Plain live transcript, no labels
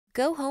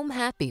Go home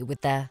happy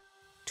with the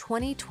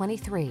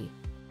 2023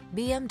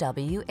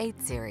 BMW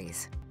 8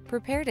 Series.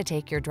 Prepare to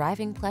take your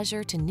driving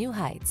pleasure to new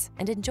heights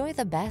and enjoy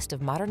the best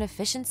of modern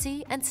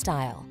efficiency and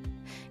style.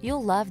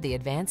 You'll love the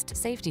advanced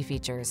safety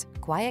features,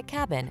 quiet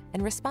cabin,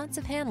 and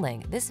responsive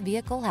handling this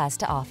vehicle has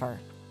to offer.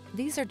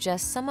 These are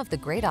just some of the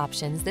great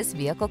options this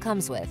vehicle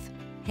comes with: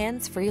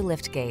 hands-free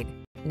liftgate,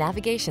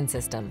 navigation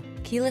system,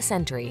 keyless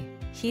entry,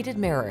 heated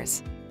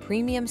mirrors,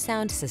 premium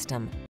sound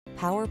system,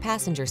 power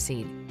passenger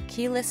seat,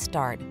 keyless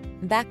start,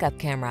 backup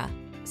camera,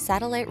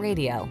 satellite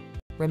radio,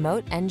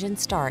 remote engine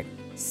start.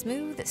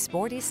 Smooth,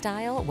 sporty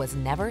style was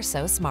never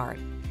so smart.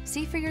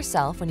 See for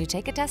yourself when you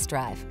take a test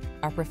drive.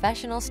 Our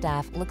professional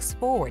staff looks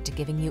forward to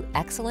giving you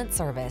excellent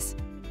service.